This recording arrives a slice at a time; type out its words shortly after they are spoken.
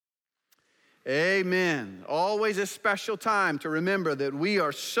Amen. Always a special time to remember that we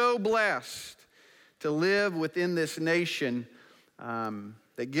are so blessed to live within this nation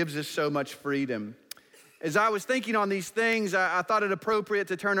that gives us so much freedom. As I was thinking on these things, I thought it appropriate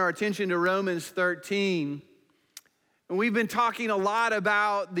to turn our attention to Romans 13. And we've been talking a lot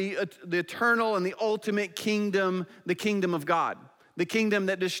about the eternal and the ultimate kingdom, the kingdom of God. The kingdom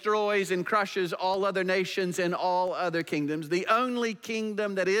that destroys and crushes all other nations and all other kingdoms. The only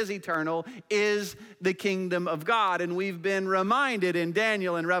kingdom that is eternal is the kingdom of God. And we've been reminded in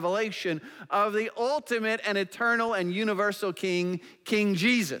Daniel and Revelation of the ultimate and eternal and universal king, King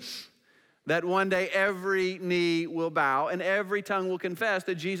Jesus. That one day every knee will bow and every tongue will confess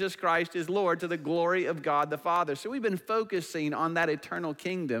that Jesus Christ is Lord to the glory of God the Father. So we've been focusing on that eternal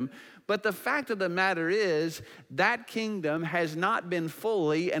kingdom. But the fact of the matter is that kingdom has not been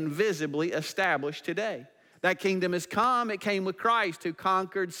fully and visibly established today. That kingdom has come. It came with Christ who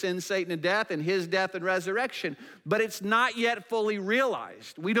conquered sin, Satan, and death in his death and resurrection. But it's not yet fully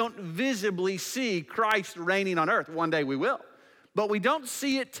realized. We don't visibly see Christ reigning on earth. One day we will. But we don't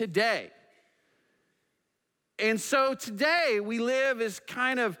see it today. And so today we live as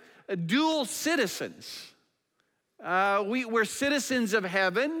kind of dual citizens. We're citizens of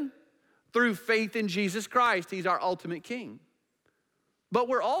heaven through faith in Jesus Christ. He's our ultimate king. But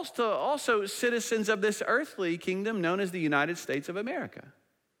we're also citizens of this earthly kingdom known as the United States of America.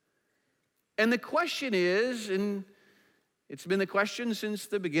 And the question is, and it's been the question since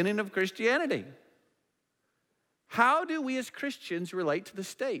the beginning of Christianity, how do we as Christians relate to the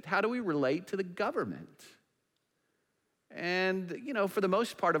state? How do we relate to the government? And, for the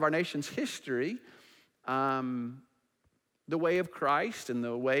most part of our nation's history, the way of Christ and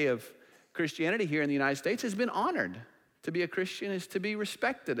the way of Christianity here in the United States has been honored. To be a Christian is to be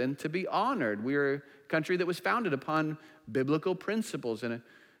respected and to be honored. We're a country that was founded upon biblical principles and a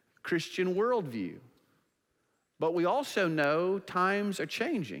Christian worldview. But we also know times are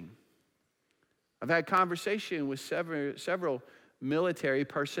changing. I've had conversation with several military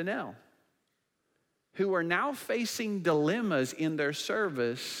personnel who are now facing dilemmas in their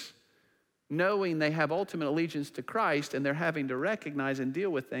service, knowing they have ultimate allegiance to Christ, and they're having to recognize and deal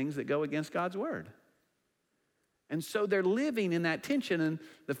with things that go against God's word. And so they're living in that tension, and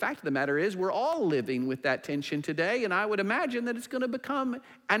the fact of the matter is we're all living with that tension today, and I would imagine that it's going to become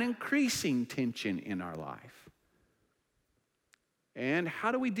an increasing tension in our life. And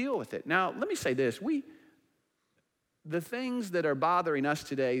how do we deal with it? Now, let me say this. The things that are bothering us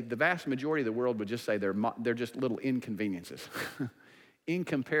today, the vast majority of the world would just say they're just little inconveniences in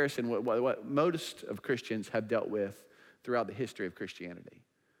comparison with what most of Christians have dealt with throughout the history of Christianity.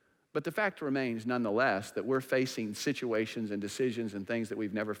 But the fact remains, nonetheless, that we're facing situations and decisions and things that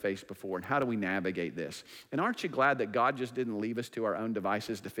we've never faced before. And how do we navigate this? And aren't you glad that God just didn't leave us to our own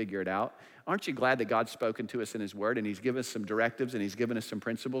devices to figure it out? Aren't you glad that God's spoken to us in his word and he's given us some directives and he's given us some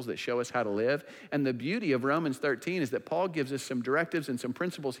principles that show us how to live? And the beauty of Romans 13 is that Paul gives us some directives and some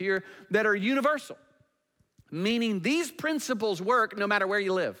principles here that are universal, meaning these principles work no matter where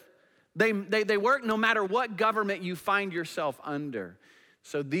you live. They work no matter what government you find yourself under.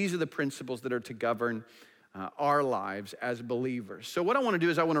 So these are the principles that are to govern our lives as believers. So what I want to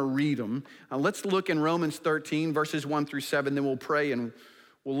do is I want to read them. Let's look in Romans 13, verses 1 through 7, then we'll pray and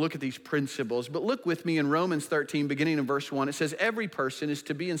we'll look at these principles. But look with me in Romans 13, beginning in verse 1. It says, every person is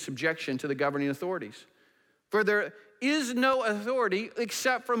to be in subjection to the governing authorities. For there is no authority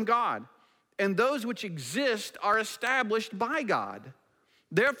except from God, and those which exist are established by God.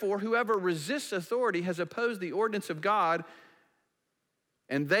 Therefore, whoever resists authority has opposed the ordinance of God,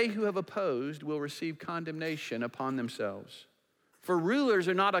 and they who have opposed will receive condemnation upon themselves. For rulers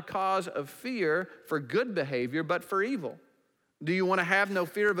are not a cause of fear for good behavior, but for evil. Do you want to have no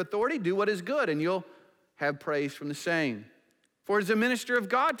fear of authority? Do what is good, and you'll have praise from the same. For it is a minister of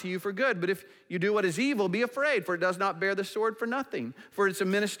God to you for good. But if you do what is evil, be afraid, for it does not bear the sword for nothing. For it's a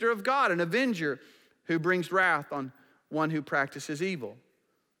minister of God, an avenger who brings wrath on one who practices evil.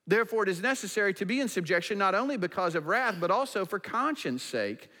 Therefore, it is necessary to be in subjection, not only because of wrath, but also for conscience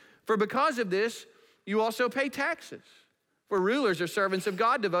sake. For because of this, you also pay taxes. For rulers are servants of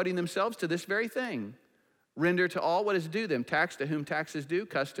God, devoting themselves to this very thing. Render to all what is due them, tax to whom tax is due,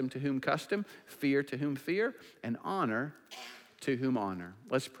 custom to whom custom, fear to whom fear, and honor to whom honor.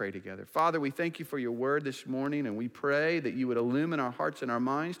 Let's pray together. Father, we thank you for your word this morning, and we pray that you would illumine our hearts and our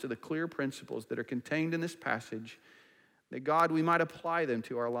minds to the clear principles that are contained in this passage, that God, we might apply them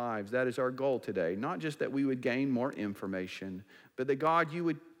to our lives. That is our goal today. Not just that we would gain more information, but that God, you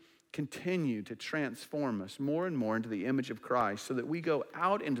would continue to transform us more and more into the image of Christ so that we go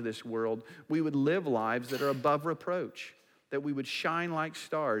out into this world, we would live lives that are above reproach, that we would shine like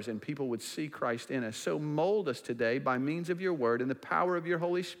stars and people would see Christ in us. So mold us today by means of your word and the power of your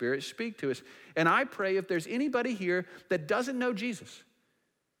Holy Spirit. Speak to us. And I pray if there's anybody here that doesn't know Jesus,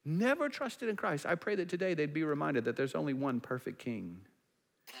 never trusted in Christ, I pray that today they'd be reminded that there's only one perfect King,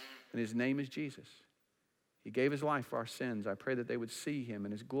 and his name is Jesus. He gave his life for our sins. I pray that they would see him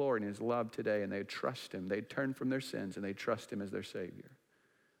and his glory and his love today, and they'd trust him. They'd turn from their sins, and they'd trust him as their Savior.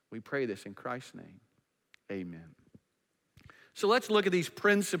 We pray this in Christ's name. Amen. So let's look at these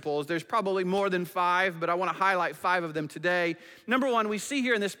principles. There's probably more than 5, but I want to highlight 5 of them today. Number 1, we see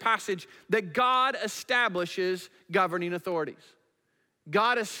here in this passage that God establishes governing authorities.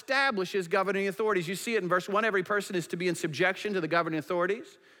 God establishes governing authorities. You see it in verse 1. Every person is to be in subjection to the governing authorities.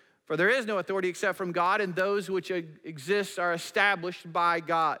 For there is no authority except from God, and those which exist are established by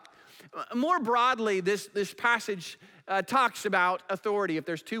God. More broadly, this passage talks about authority. If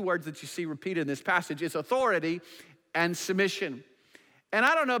there's 2 words that you see repeated in this passage, it's authority and submission. And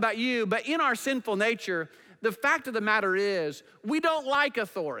I don't know about you, but in our sinful nature, the fact of the matter is we don't like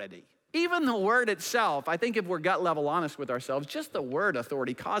authority. Even the word itself, I think if we're gut level honest with ourselves, just the word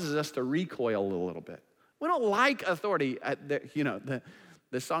authority causes us to recoil a little bit. We don't like authority.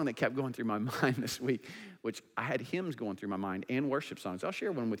 The song that kept going through my mind this week, which I had hymns going through my mind and worship songs. I'll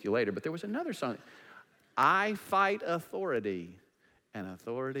share one with you later, but there was another song. I fight authority, and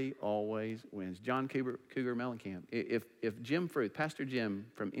authority always wins. John Cougar Mellencamp. If Jim Fruth, Pastor Jim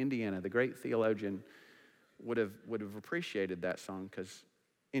from Indiana, the great theologian, would have appreciated that song, because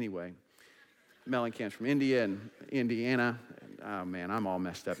anyway, Mellencamp's from Indiana. Oh man, I'm all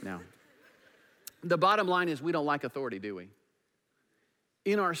messed up now. The bottom line is we don't like authority, do we?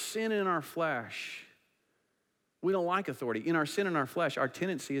 In our sin and in our flesh, we don't like authority. In our sin and our flesh, our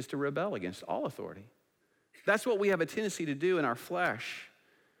tendency is to rebel against all authority. That's what we have a tendency to do in our flesh.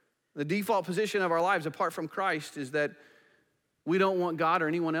 The default position of our lives apart from Christ is that we don't want God or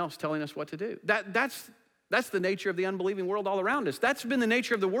anyone else telling us what to do. That's the nature of the unbelieving world all around us. That's been the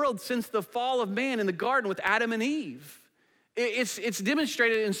nature of the world since the fall of man in the garden with Adam and Eve. It's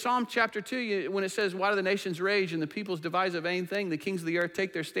demonstrated in Psalm chapter 2 when it says, why do the nations rage and the peoples devise a vain thing? The kings of the earth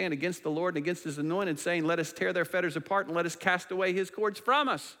take their stand against the Lord and against his anointed, saying, let us tear their fetters apart and let us cast away his cords from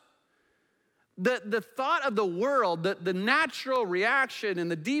us. The thought of the world, the natural reaction and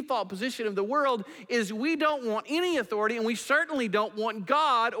the default position of the world is we don't want any authority, and we certainly don't want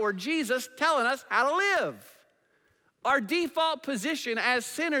God or Jesus telling us how to live. Our default position as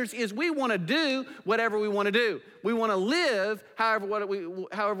sinners is we want to do whatever we want to do. We want to live however we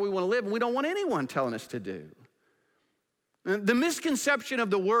want to live, and we don't want anyone telling us to do. The misconception of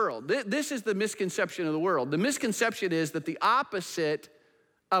the world, this is the misconception of the world. The misconception is that the opposite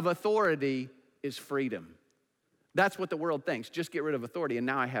of authority is freedom. That's what the world thinks. Just get rid of authority and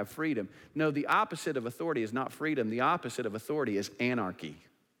now I have freedom. No, the opposite of authority is not freedom. The opposite of authority is anarchy.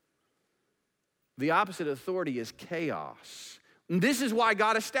 The opposite of authority is chaos. And this is why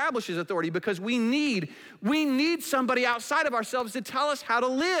God establishes authority, because we need somebody outside of ourselves to tell us how to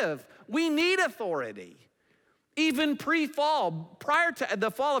live. We need authority. Even pre-fall, prior to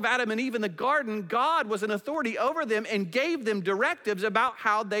the fall of Adam and Eve in the garden, God was an authority over them and gave them directives about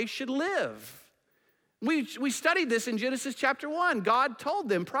how they should live. We studied this in Genesis chapter 1. God told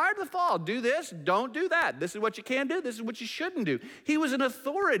them prior to the fall, do this, don't do that. This is what you can do, this is what you shouldn't do. He was an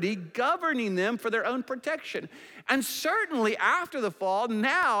authority governing them for their own protection. And certainly after the fall,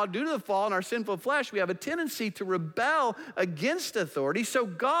 now, due to the fall in our sinful flesh, we have a tendency to rebel against authority. So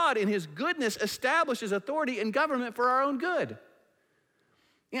God, in his goodness, establishes authority and government for our own good.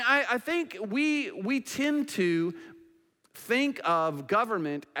 You know, I think we tend to think of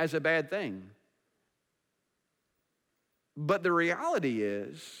government as a bad thing. But the reality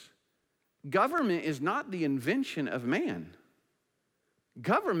is, government is not the invention of man.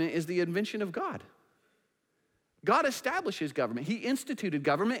 Government is the invention of God. God establishes government. He instituted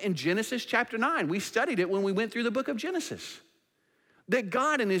government in Genesis chapter 9. We studied it when we went through the book of Genesis. That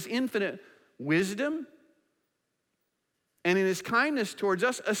God in his infinite wisdom and in his kindness towards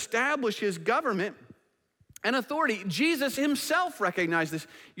us establishes government and authority. Jesus himself recognized this.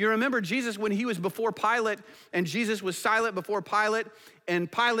 You remember Jesus when he was before Pilate, and Jesus was silent before Pilate,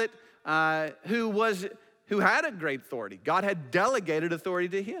 and Pilate, who had a great authority. God had delegated authority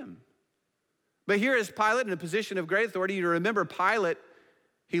to him. But here is Pilate in a position of great authority. You remember Pilate,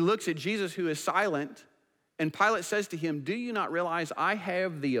 he looks at Jesus who is silent, and Pilate says to him, do you not realize I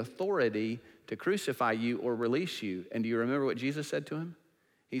have the authority to crucify you or release you? And do you remember what Jesus said to him?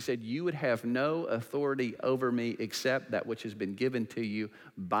 He said, you would have no authority over me except that which has been given to you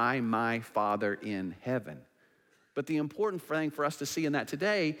by my Father in heaven. But the important thing for us to see in that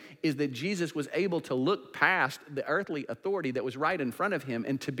today is that Jesus was able to look past the earthly authority that was right in front of him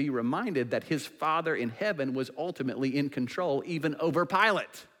and to be reminded that his Father in heaven was ultimately in control, even over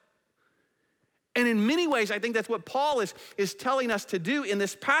Pilate. And in many ways, I think that's what Paul is telling us to do in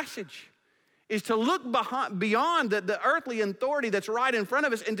this passage, is to look beyond the earthly authority that's right in front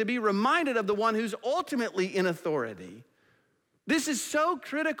of us and to be reminded of the one who's ultimately in authority. This is so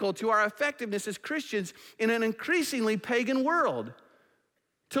critical to our effectiveness as Christians in an increasingly pagan world.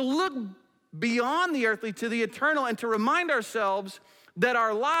 To look beyond the earthly to the eternal and to remind ourselves that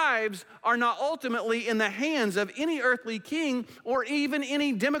our lives are not ultimately in the hands of any earthly king or even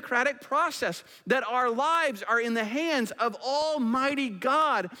any democratic process, that our lives are in the hands of Almighty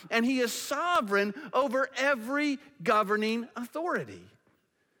God, and He is sovereign over every governing authority.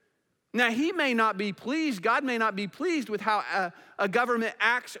 Now, He may not be pleased, God may not be pleased with how a government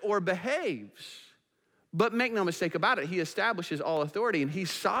acts or behaves, but make no mistake about it, He establishes all authority, and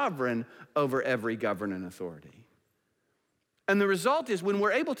He's sovereign over every governing authority. And the result is, when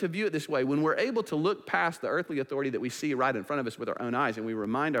we're able to view it this way, when we're able to look past the earthly authority that we see right in front of us with our own eyes, and we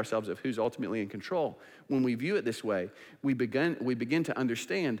remind ourselves of who's ultimately in control, when we view it this way, we begin to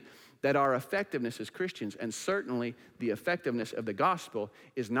understand that our effectiveness as Christians, and certainly the effectiveness of the gospel,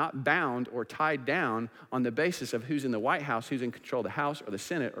 is not bound or tied down on the basis of who's in the White House, who's in control of the House or the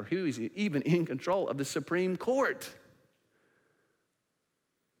Senate, or who is even in control of the Supreme Court.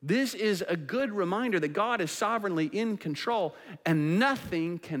 This is a good reminder that God is sovereignly in control, and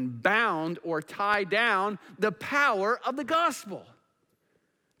nothing can bound or tie down the power of the gospel.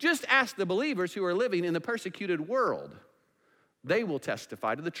 Just ask the believers who are living in the persecuted world. They will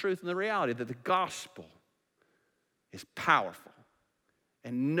testify to the truth and the reality that the gospel is powerful,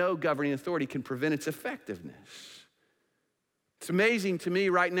 and no governing authority can prevent its effectiveness. It's amazing to me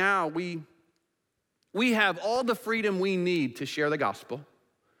right now, we have all the freedom we need to share the gospel.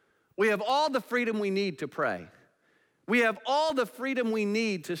 We have all the freedom we need to pray. We have all the freedom we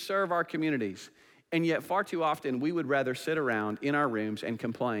need to serve our communities. And yet far too often we would rather sit around in our rooms and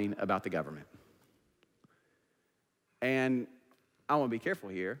complain about the government. And I want to be careful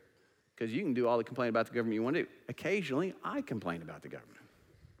here, because you can do all the complaining about the government you want to do. Occasionally I complain about the government.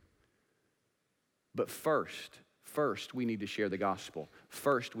 But first we need to share the gospel.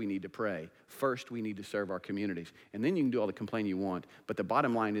 First, we need to pray. First, we need to serve our communities. And then you can do all the complaining you want. But the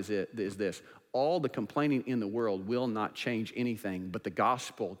bottom line is this: all the complaining in the world will not change anything, but the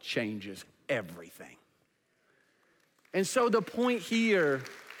gospel changes everything. And so the point here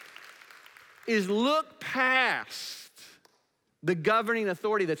is, look past the governing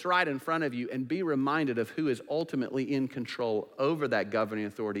authority that's right in front of you and be reminded of who is ultimately in control over that governing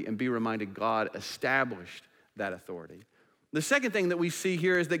authority, and be reminded God established that authority. The second thing that we see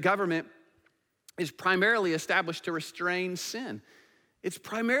here is that government is primarily established to restrain sin. It's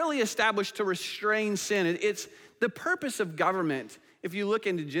primarily established to restrain sin. It's the purpose of government. If you look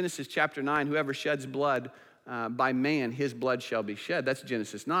into Genesis chapter 9, whoever sheds blood by man, his blood shall be shed. That's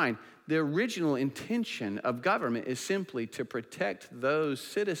Genesis 9. The original intention of government is simply to protect those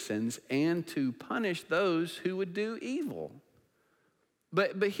citizens and to punish those who would do evil.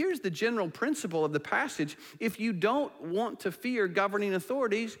 But here's the general principle of the passage. If you don't want to fear governing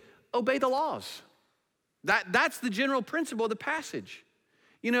authorities, obey the laws. That's the general principle of the passage.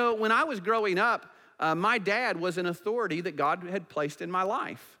 You know, when I was growing up, my dad was an authority that God had placed in my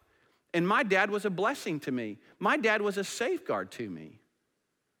life. And my dad was a blessing to me. My dad was a safeguard to me.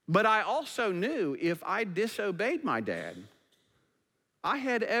 But I also knew if I disobeyed my dad, I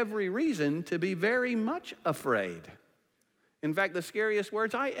had every reason to be very much afraid. In fact, the scariest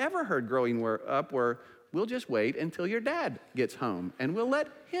words I ever heard growing up were, "We'll just wait until your dad gets home and we'll let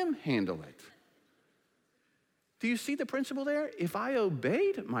him handle it." Do you see the principle there? If I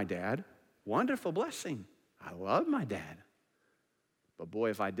obeyed my dad, wonderful blessing. I love my dad. But boy,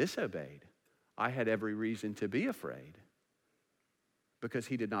 if I disobeyed, I had every reason to be afraid, because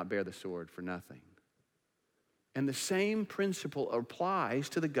he did not bear the sword for nothing. And the same principle applies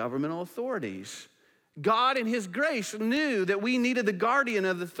to the governmental authorities. God in His grace knew that we needed the guardian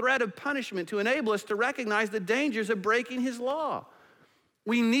of the threat of punishment to enable us to recognize the dangers of breaking His law.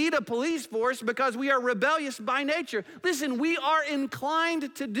 We need a police force because we are rebellious by nature. Listen, we are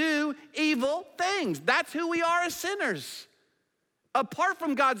inclined to do evil things. That's who we are as sinners. Apart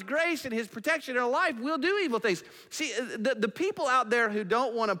from God's grace and His protection in our life, we'll do evil things. See, the people out there who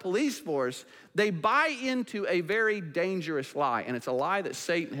don't want a police force, they buy into a very dangerous lie. And it's a lie that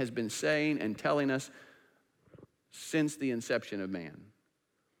Satan has been saying and telling us since the inception of man.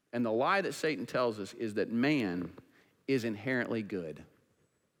 And the lie that Satan tells us is that man is inherently good.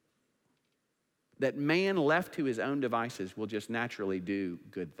 that man left to his own devices will just naturally do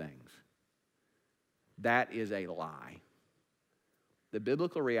good things. That is a lie. The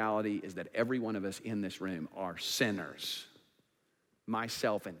biblical reality is that every one of us in this room are sinners,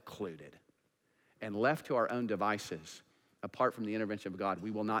 myself included. And left to our own devices, apart from the intervention of God, we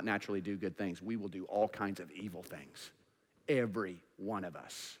will not naturally do good things. We will do all kinds of evil things. Every one of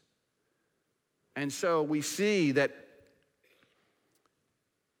us. And so we see that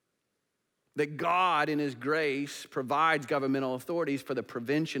God in his grace provides governmental authorities for the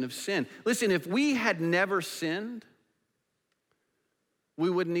prevention of sin. Listen, if we had never sinned, we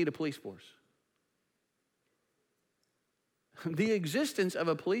wouldn't need a police force. The existence of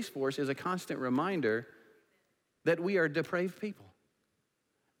a police force is a constant reminder that we are depraved people.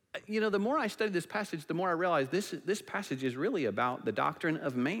 You know, the more I study this passage, the more I realize this passage is really about the doctrine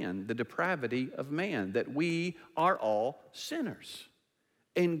of man, the depravity of man, that we are all sinners.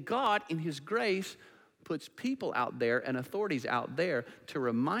 And God, in his grace, puts people out there and authorities out there to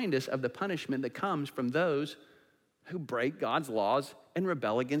remind us of the punishment that comes from those who break God's laws and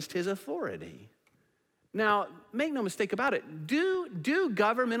rebel against his authority. Now, make no mistake about it. Do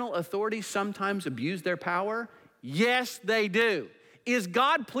governmental authorities sometimes abuse their power? Yes, they do. Is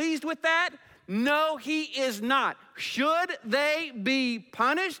God pleased with that? No, he is not. Should they be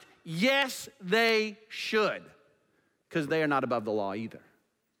punished? Yes, they should, because they are not above the law either.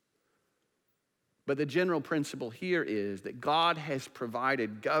 But the general principle here is that God has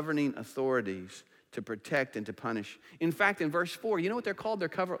provided governing authorities to protect and to punish. In fact, in verse 4, you know what they're called? They're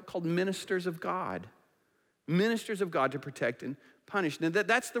called ministers of God. Ministers of God to protect and punish. Now,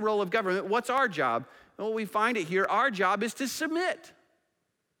 that's the role of government. What's our job? Well, we find it here. Our job is to submit.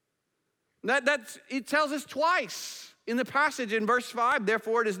 It tells us twice in the passage in verse 5,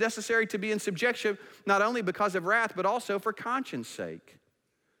 therefore it is necessary to be in subjection, not only because of wrath, but also for conscience sake.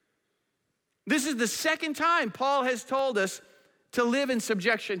 This is the second time Paul has told us to live in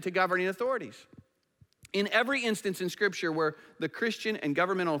subjection to governing authorities. In every instance in Scripture where the Christian and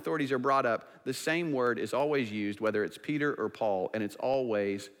governmental authorities are brought up, the same word is always used, whether it's Peter or Paul, and it's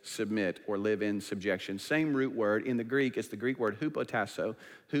always submit or live in subjection. Same root word. In the Greek, it's the Greek word hupotasso.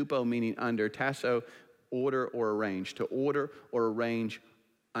 Hupo meaning under, tasso, order or arrange. To order or arrange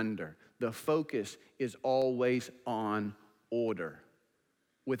under. The focus is always on order.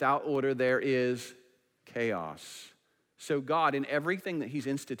 Without order, there is chaos. So God, in everything that he's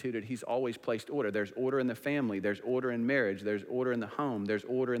instituted, he's always placed order. There's order in the family. There's order in marriage. There's order in the home. There's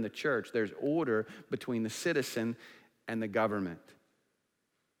order in the church. There's order between the citizen and the government.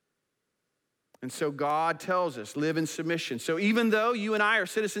 And so God tells us, live in submission. So even though you and I are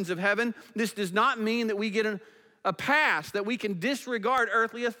citizens of heaven, this does not mean that we get a pass, that we can disregard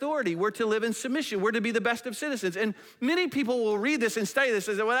earthly authority. We're to live in submission. We're to be the best of citizens. And many people will read this and study this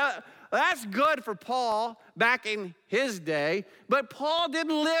and say, well, that's good for Paul back in his day, but Paul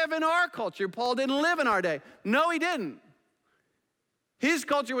didn't live in our culture. Paul didn't live in our day. No, he didn't. His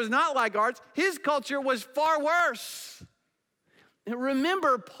culture was not like ours. His culture was far worse. And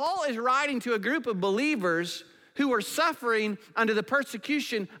remember, Paul is writing to a group of believers who were suffering under the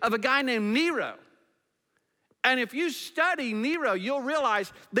persecution of a guy named Nero. And if you study Nero, you'll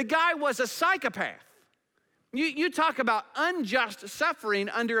realize the guy was a psychopath. You talk about unjust suffering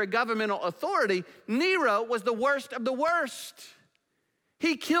under a governmental authority. Nero was the worst of the worst.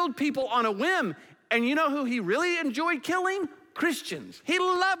 He killed people on a whim. And you know who he really enjoyed killing? Christians. He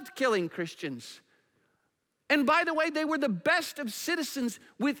loved killing Christians. And by the way, they were the best of citizens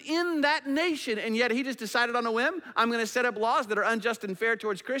within that nation. And yet he just decided on a whim, I'm going to set up laws that are unjust and fair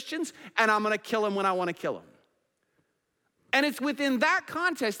towards Christians, and I'm going to kill them when I want to kill them. And it's within that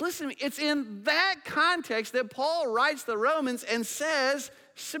context, listen to me, it's in that context that Paul writes the Romans and says,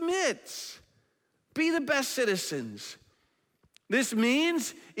 submit, be the best citizens. This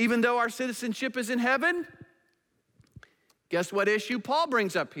means, even though our citizenship is in heaven, guess what issue Paul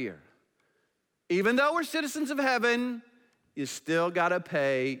brings up here? Even though we're citizens of heaven, you still got to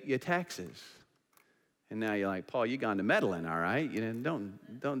pay your taxes. And now you're like, Paul, you gone to meddling, all right? You know,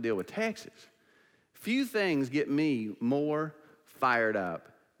 don't deal with taxes. Few things get me more fired up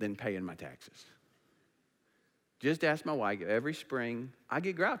than paying my taxes. Just ask my wife. Every spring, I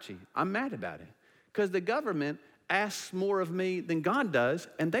get grouchy. I'm mad about it because the government asks more of me than God does,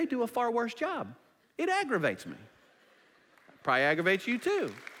 and they do a far worse job. It aggravates me. Probably aggravates you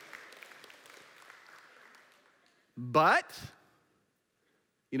too. But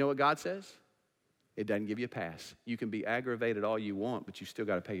you know what God says? It doesn't give you a pass. You can be aggravated all you want, but you still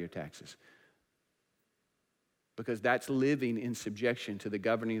got to pay your taxes. Because that's living in subjection to the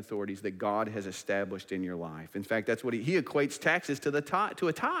governing authorities that God has established in your life. In fact, that's what he equates taxes to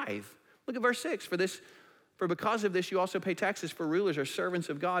a tithe. Look at verse 6. For because of this you also pay taxes, for rulers are servants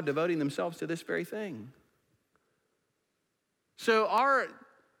of God, devoting themselves to this very thing. So our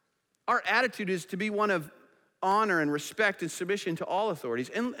attitude is to be one of honor and respect and submission to all authorities.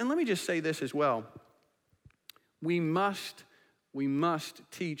 And let me just say this as well. We must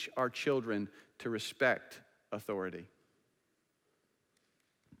teach our children to respect authority.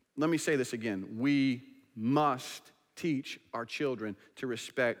 Let me say this again. We must teach our children to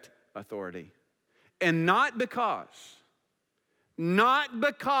respect authority. And not because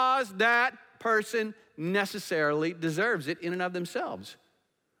that person necessarily deserves it in and of themselves.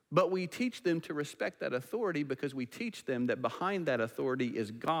 But we teach them to respect that authority because we teach them that behind that authority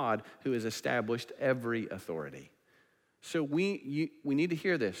is God who has established every authority. So we need to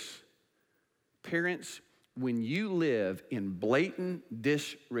hear this. Parents, when you live in blatant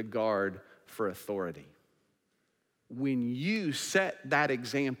disregard for authority, when you set that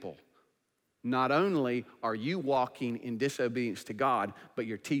example, not only are you walking in disobedience to God, but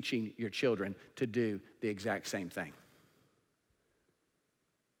you're teaching your children to do the exact same thing.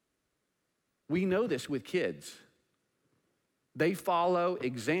 We know this with kids. They follow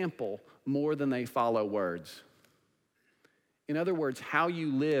example more than they follow words. In other words, how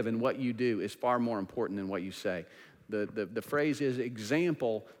you live and what you do is far more important than what you say. The phrase is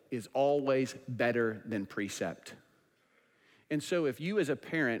example is always better than precept. And so if you as a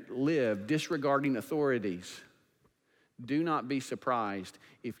parent live disregarding authorities, do not be surprised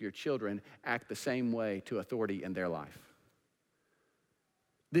if your children act the same way to authority in their life.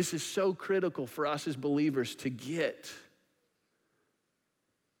 This is so critical for us as believers to get.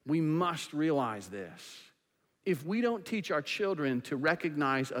 We must realize this. If we don't teach our children to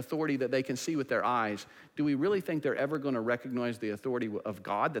recognize authority that they can see with their eyes, do we really think they're ever going to recognize the authority of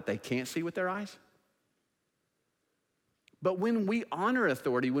God that they can't see with their eyes? But when we honor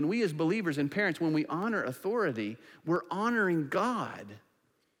authority, when we as believers and parents, when we honor authority, we're honoring God.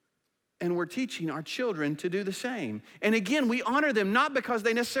 And we're teaching our children to do the same. And again, we honor them not because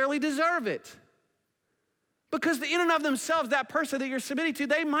they necessarily deserve it. Because in and of themselves, that person that you're submitting to,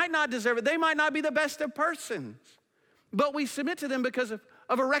 they might not deserve it. They might not be the best of persons. But we submit to them because of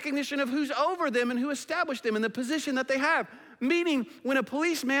a recognition of who's over them and who established them and the position that they have. Meaning, when a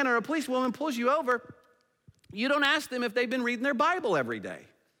policeman or a policewoman pulls you over, you don't ask them if they've been reading their Bible every day.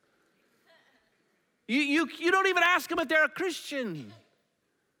 You don't even ask them if they're a Christian.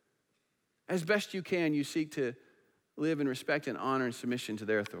 As best you can, you seek to live in respect and honor and submission to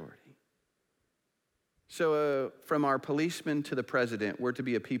their authority. So from our policemen to the president, we're to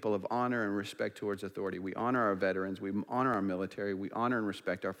be a people of honor and respect towards authority. We honor our veterans. We honor our military. We honor and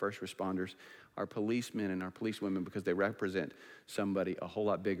respect our first responders, our policemen and our policewomen, because they represent somebody a whole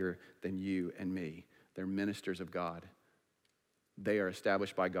lot bigger than you and me. They're ministers of God. They are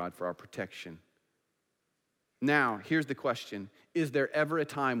established by God for our protection. Now, here's the question. Is there ever a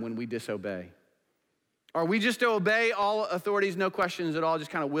time when we disobey? Are we just to obey all authorities, no questions at all, just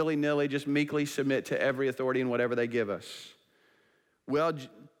kind of willy-nilly, just meekly submit to every authority and whatever they give us? Well,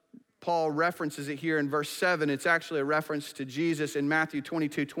 Paul references it here in verse 7. It's actually a reference to Jesus in Matthew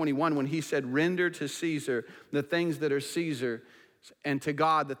 22:21 when he said, "Render to Caesar the things that are Caesar, and to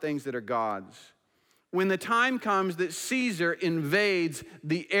God the things that are God's." When the time comes that Caesar invades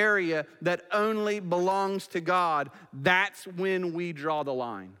the area that only belongs to God, that's when we draw the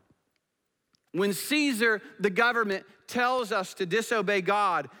line. When Caesar, the government, tells us to disobey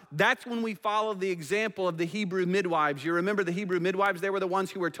God, that's when we follow the example of the Hebrew midwives. You remember the Hebrew midwives? They were the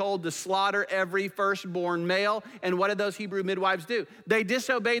ones who were told to slaughter every firstborn male. And what did those Hebrew midwives do? They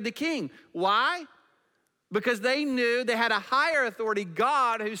disobeyed the king. Why? Because they knew they had a higher authority,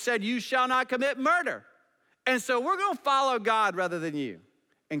 God, who said, "You shall not commit murder." And so we're going to follow God rather than you.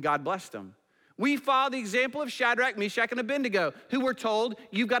 And God blessed them. We follow the example of Shadrach, Meshach, and Abednego, who were told,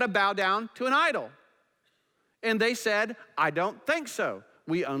 "You've got to bow down to an idol." And they said, "I don't think so.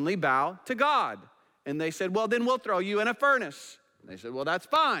 We only bow to God." And they said, "Well, then we'll throw you in a furnace." And they said, "Well, that's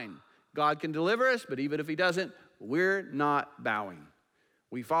fine. God can deliver us, but even if he doesn't, we're not bowing."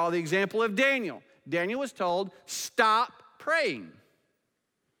 We follow the example of Daniel. Daniel was told, "Stop praying."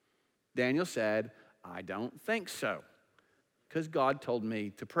 Daniel said, "I don't think so, because God told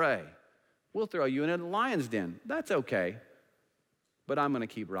me to pray. We'll throw you in a lion's den. That's okay, but I'm going to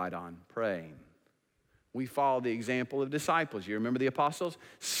keep right on praying." We follow the example of disciples. You remember the apostles?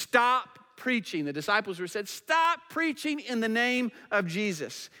 Stop preaching. The disciples were said, "Stop preaching in the name of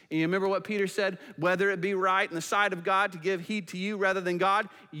Jesus." And you remember what Peter said? "Whether it be right in the sight of God to give heed to you rather than God,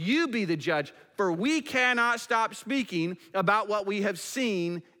 you be the judge, for we cannot stop speaking about what we have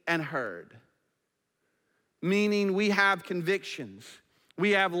seen and heard." Meaning we have convictions.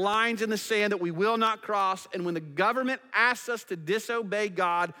 We have lines in the sand that we will not cross, and when the government asks us to disobey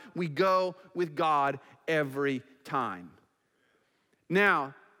God, we go with God every time.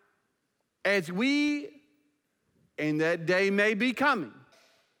 Now, and that day may be coming,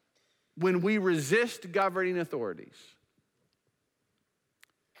 when we resist governing authorities,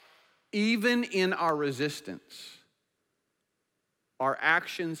 even in our resistance, our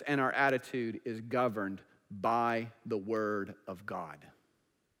actions and our attitude is governed by the Word of God.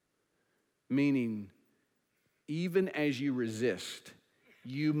 Meaning, even as you resist,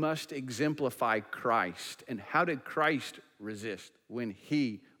 you must exemplify Christ. And how did Christ resist when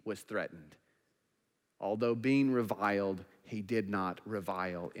he was threatened? Although being reviled, he did not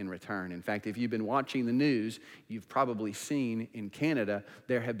revile in return. In fact, if you've been watching the news, you've probably seen in Canada,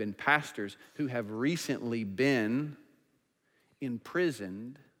 there have been pastors who have recently been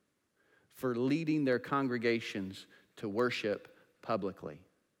imprisoned for leading their congregations to worship publicly.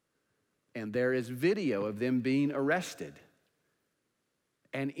 And there is video of them being arrested.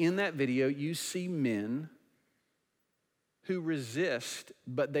 And in that video, you see men who resist,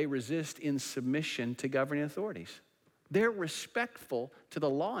 but they resist in submission to governing authorities. They're respectful to the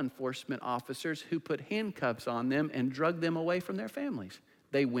law enforcement officers who put handcuffs on them and drug them away from their families.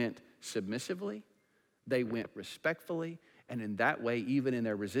 They went submissively, they went respectfully, and in that way, even in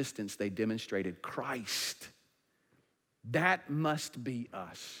their resistance, they demonstrated Christ. That must be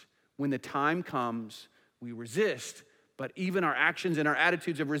us. When the time comes, we resist, but even our actions and our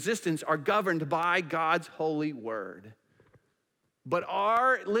attitudes of resistance are governed by God's holy word. But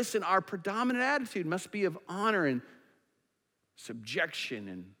our predominant attitude must be of honor and subjection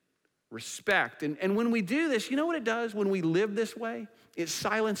and respect. And when we do this, you know what it does when we live this way? It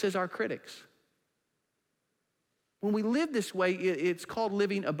silences our critics. When we live this way, it's called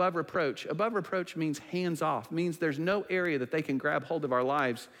living above reproach. Above reproach means hands off, means there's no area that they can grab hold of our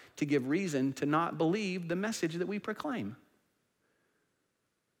lives to give reason to not believe the message that we proclaim.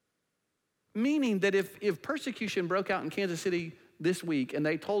 Meaning that if persecution broke out in Kansas City this week and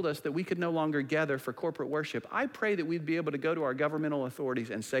they told us that we could no longer gather for corporate worship, I pray that we'd be able to go to our governmental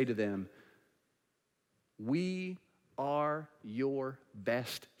authorities and say to them, we are your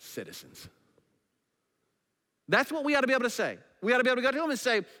best citizens. That's what we ought to be able to say. We ought to be able to go to them and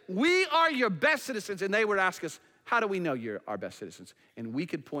say, we are your best citizens. And they would ask us, how do we know you're our best citizens? And we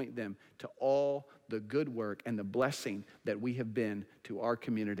could point them to all the good work and the blessing that we have been to our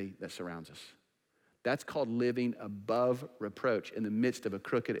community that surrounds us. That's called living above reproach in the midst of a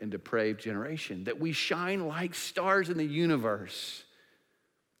crooked and depraved generation, that we shine like stars in the universe.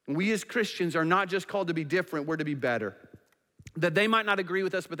 We as Christians are not just called to be different, we're to be better. That they might not agree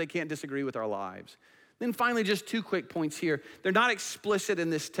with us, but they can't disagree with our lives. Then finally, just two quick points here. They're not explicit in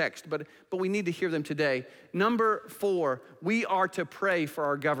this text, but we need to hear them today. Number 4, we are to pray for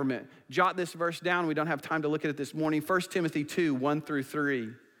our government. Jot this verse down. We don't have time to look at it this morning. 1 Timothy 2, 1 through 3.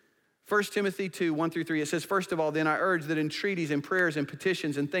 1 Timothy 2, 1 through 3, it says, first of all, then I urge that entreaties and prayers and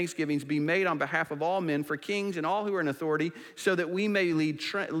petitions and thanksgivings be made on behalf of all men, for kings and all who are in authority, so that we may lead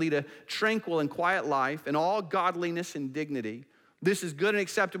a tranquil and quiet life in all godliness and dignity. This is good and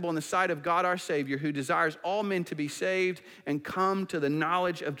acceptable in the sight of God our Savior, who desires all men to be saved and come to the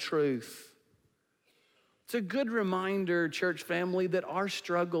knowledge of truth. It's a good reminder, church family, that our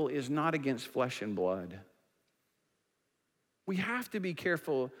struggle is not against flesh and blood. We have to be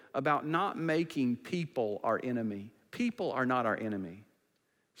careful about not making people our enemy. People are not our enemy.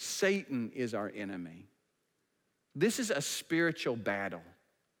 Satan is our enemy. This is a spiritual battle.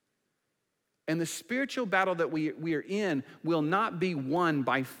 And the spiritual battle that we are in will not be won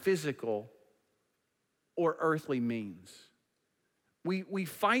by physical or earthly means. We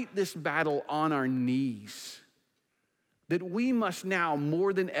fight this battle on our knees. That we must now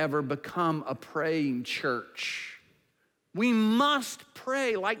more than ever become a praying church. We must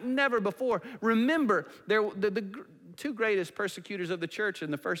pray like never before. Remember, the two greatest persecutors of the church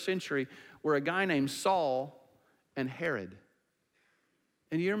in the first century were a guy named Saul and Herod.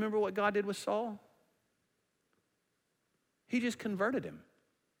 And you remember what God did with Saul? He just converted him.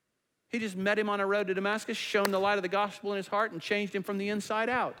 He just met him on a road to Damascus, shone the light of the gospel in his heart, and changed him from the inside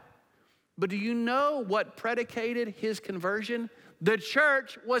out. But do you know what predicated his conversion? The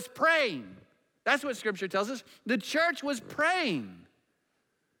church was praying. That's what Scripture tells us. The church was praying.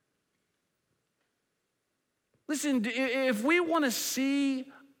 Listen, if we want to see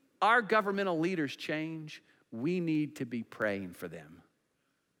our governmental leaders change, we need to be praying for them.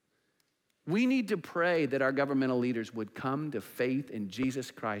 We need to pray that our governmental leaders would come to faith in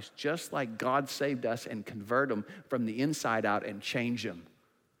Jesus Christ, just like God saved us, and convert them from the inside out and change them.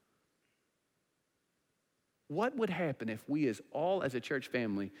 What would happen if we as a church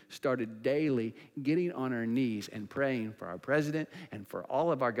family started daily getting on our knees and praying for our president and for all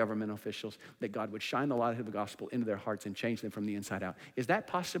of our government officials that God would shine the light of the gospel into their hearts and change them from the inside out? Is that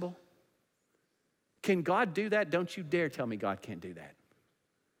possible? Can God do that? Don't you dare tell me God can't do that.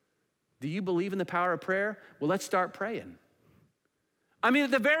 Do you believe in the power of prayer? Well, let's start praying. I mean,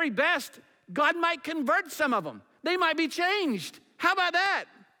 at the very best, God might convert some of them. They might be changed. How about that?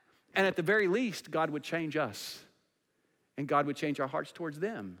 And at the very least, God would change us. And God would change our hearts towards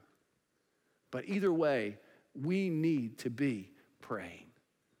them. But either way, we need to be praying.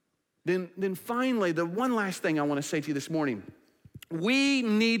 Then finally, the one last thing I want to say to you this morning. We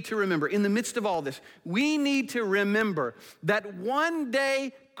need to remember, in the midst of all this, we need to remember that one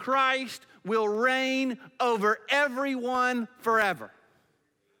day Christ will reign over everyone forever.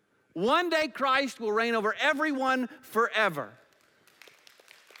 One day Christ will reign over everyone forever.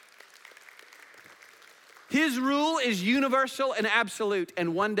 His rule is universal and absolute,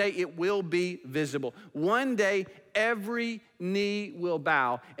 and one day it will be visible. One day every knee will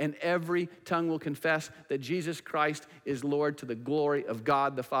bow and every tongue will confess that Jesus Christ is Lord to the glory of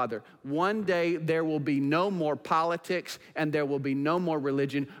God the Father. One day there will be no more politics and there will be no more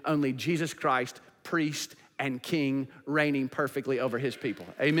religion, only Jesus Christ, priest and king, reigning perfectly over his people.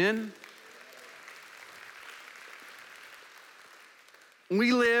 Amen?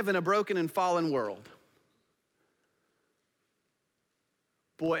 We live in a broken and fallen world.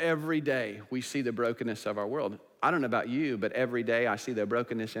 Boy, every day we see the brokenness of our world. I don't know about you, but every day I see the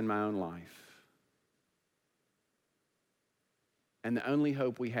brokenness in my own life. And the only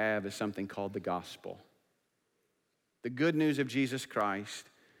hope we have is something called the gospel. The good news of Jesus Christ.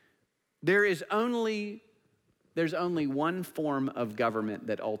 There's only one form of government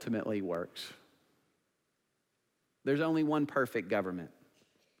that ultimately works. There's only one perfect government.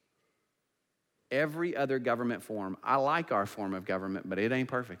 Every other government form, I like our form of government, but it ain't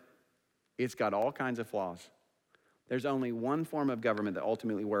perfect. It's got all kinds of flaws. There's only one form of government that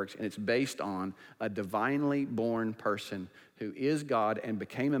ultimately works, and it's based on a divinely born person who is God and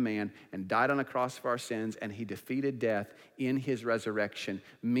became a man and died on a cross for our sins, and he defeated death in his resurrection,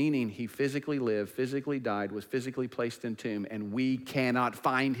 meaning he physically lived, physically died, was physically placed in a tomb, and we cannot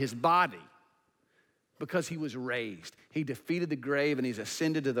find his body. Because he was raised. He defeated the grave and he's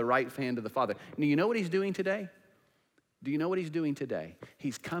ascended to the right hand of the Father. Now, you know what he's doing today? Do you know what he's doing today?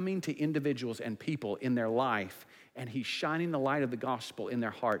 He's coming to individuals and people in their life and he's shining the light of the gospel in their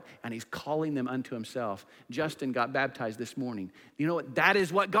heart and he's calling them unto himself. Justin got baptized this morning. You know what? That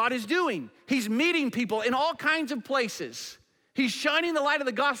is what God is doing. He's meeting people in all kinds of places. He's shining the light of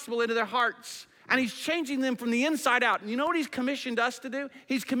the gospel into their hearts. And he's changing them from the inside out. And you know what he's commissioned us to do?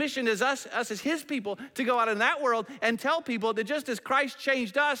 He's commissioned us as his people to go out in that world and tell people that just as Christ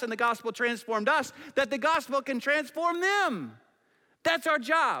changed us and the gospel transformed us, that the gospel can transform them. That's our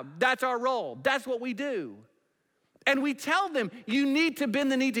job. That's our role. That's what we do. And we tell them, you need to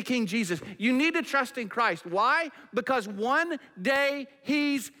bend the knee to King Jesus. You need to trust in Christ. Why? Because one day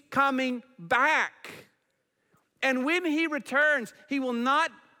he's coming back. And when he returns, he will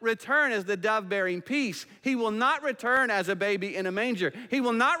not return as the dove bearing peace. He will not return as a baby in a manger. He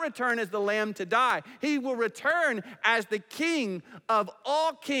will not return as the lamb to die. He will return as the King of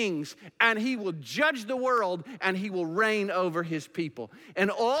all kings, and he will judge the world and he will reign over his people.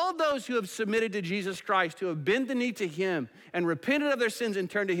 And all those who have submitted to Jesus Christ, who have bent the knee to him and repented of their sins and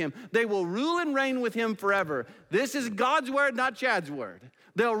turned to him, they will rule and reign with him forever. This is God's word, not Chad's word.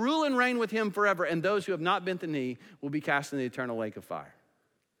 They'll rule and reign with him forever, and those who have not bent the knee will be cast in the eternal lake of fire.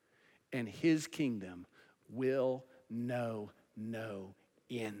 And his kingdom will know no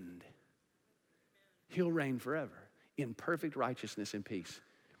end. He'll reign forever in perfect righteousness and peace.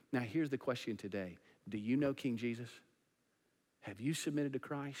 Now, here's the question today. Do you know King Jesus? Have you submitted to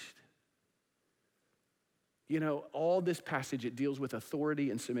Christ? You know, all this passage, it deals with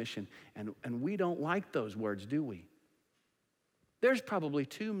authority and submission. And we don't like those words, do we? There's probably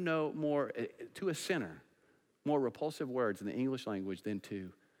to a sinner, more repulsive words in the English language than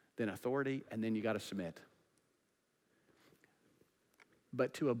authority, and then you got to submit.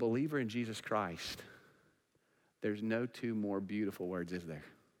 But to a believer in Jesus Christ, there's no two more beautiful words, is there?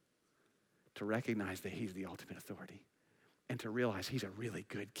 To recognize that he's the ultimate authority and to realize he's a really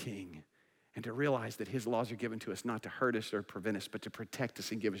good king and to realize that his laws are given to us not to hurt us or prevent us, but to protect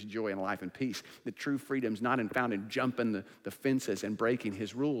us and give us joy and life and peace. The true freedom's not found in jumping the fences and breaking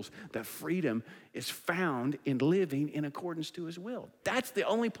his rules. The freedom is found in living in accordance to his will. That's the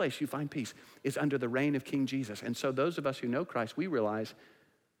only place you find peace, is under the reign of King Jesus. And so those of us who know Christ, we realize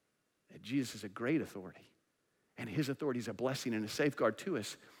that Jesus is a great authority. And his authority is a blessing and a safeguard to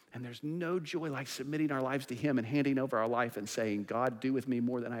us. And there's no joy like submitting our lives to him and handing over our life and saying, God, do with me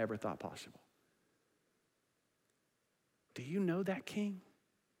more than I ever thought possible. Do you know that King?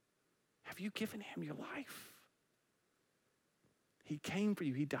 Have you given him your life? He came for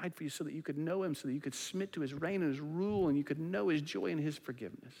you. He died for you so that you could know him, so that you could submit to his reign and his rule, and you could know his joy and his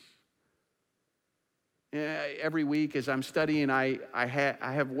forgiveness. Every week as I'm studying, I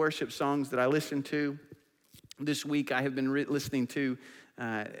have worship songs that I listen to. This week I have been listening to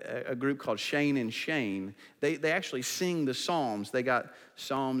a group called Shane and Shane. They actually sing the Psalms. They got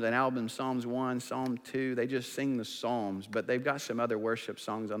Psalms, an album, Psalms 1, Psalm 2. They just sing the Psalms, but they've got some other worship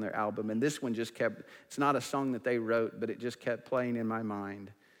songs on their album. And this one just kept, it's not a song that they wrote, but it just kept playing in my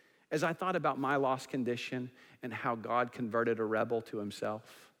mind. As I thought about my lost condition and how God converted a rebel to himself,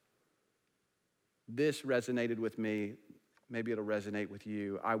 this resonated with me. Maybe it'll resonate with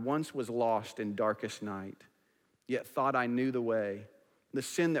you. I once was lost in darkest night, yet thought I knew the way. The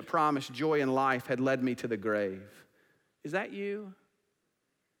sin that promised joy and life had led me to the grave. Is that you?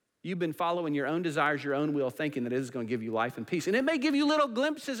 You've been following your own desires, your own will, thinking that it is going to give you life and peace. And it may give you little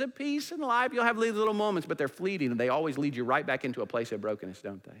glimpses of peace and life. You'll have these little moments, but they're fleeting, and they always lead you right back into a place of brokenness,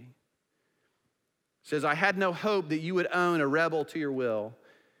 don't they? It says, I had no hope that you would own a rebel to your will.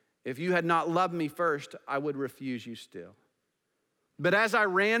 If you had not loved me first, I would refuse you still. But as I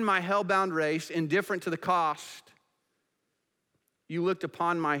ran my hell-bound race, indifferent to the cost, you looked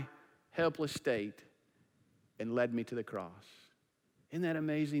upon my helpless state and led me to the cross. Isn't that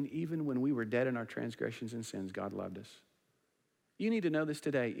amazing? Even when we were dead in our transgressions and sins, God loved us. You need to know this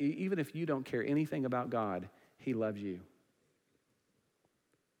today. Even if you don't care anything about God, he loves you.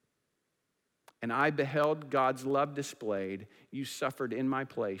 And I beheld God's love displayed. You suffered in my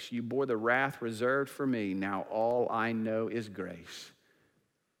place. You bore the wrath reserved for me. Now all I know is grace.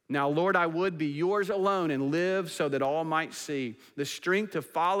 Now, Lord, I would be yours alone and live so that all might see. The strength to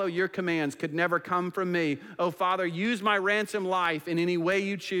follow your commands could never come from me. Oh, Father, use my ransom life in any way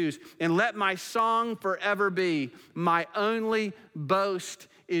you choose, and let my song forever be, my only boast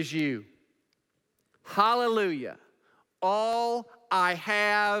is you. Hallelujah. All I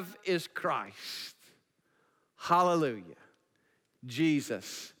have is Christ. Hallelujah.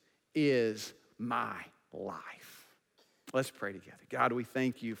 Jesus is my life. Let's pray together. God, we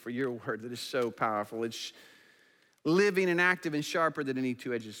thank you for your word that is so powerful. It's living and active and sharper than any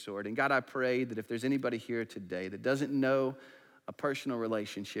two-edged sword. And God, I pray that if there's anybody here today that doesn't know a personal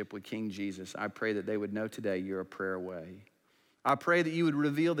relationship with King Jesus, I pray that they would know today you're a prayer away. I pray that you would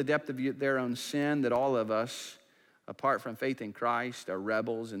reveal the depth of their own sin, that all of us, apart from faith in Christ, are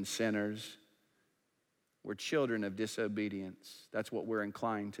rebels and sinners. We're children of disobedience. That's what we're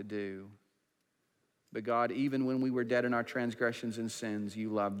inclined to do. But God, even when we were dead in our transgressions and sins, you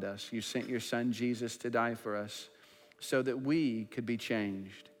loved us. You sent your son Jesus to die for us so that we could be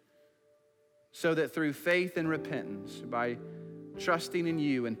changed. So that through faith and repentance, by trusting in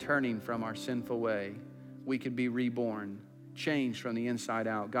you and turning from our sinful way, we could be reborn, changed from the inside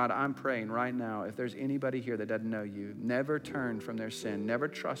out. God, I'm praying right now, if there's anybody here that doesn't know you, never turned from their sin, never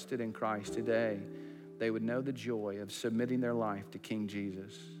trusted in Christ today, they would know the joy of submitting their life to King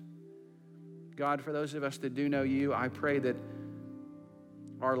Jesus. God, for those of us that do know you, I pray that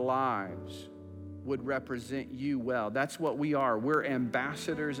our lives would represent you well. That's what we are. We're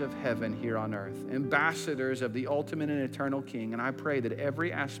ambassadors of heaven here on earth, ambassadors of the ultimate and eternal King. And I pray that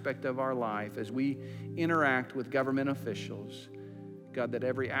every aspect of our life, as we interact with government officials, God, that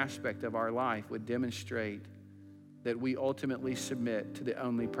every aspect of our life would demonstrate that we ultimately submit to the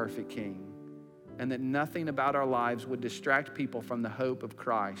only perfect King, and that nothing about our lives would distract people from the hope of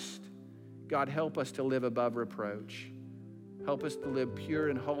Christ. God, help us to live above reproach. Help us to live pure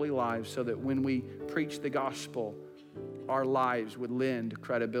and holy lives so that when we preach the gospel, our lives would lend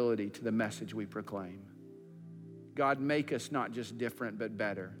credibility to the message we proclaim. God, make us not just different, but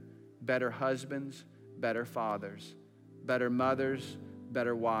better. Better husbands, better fathers, better mothers,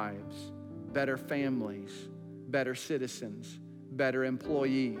 better wives, better families, better citizens, better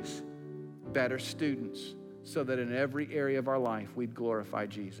employees, better students, so that in every area of our life we'd glorify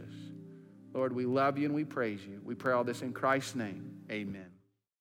Jesus. Lord, we love you and we praise you. We pray all this in Christ's name. Amen.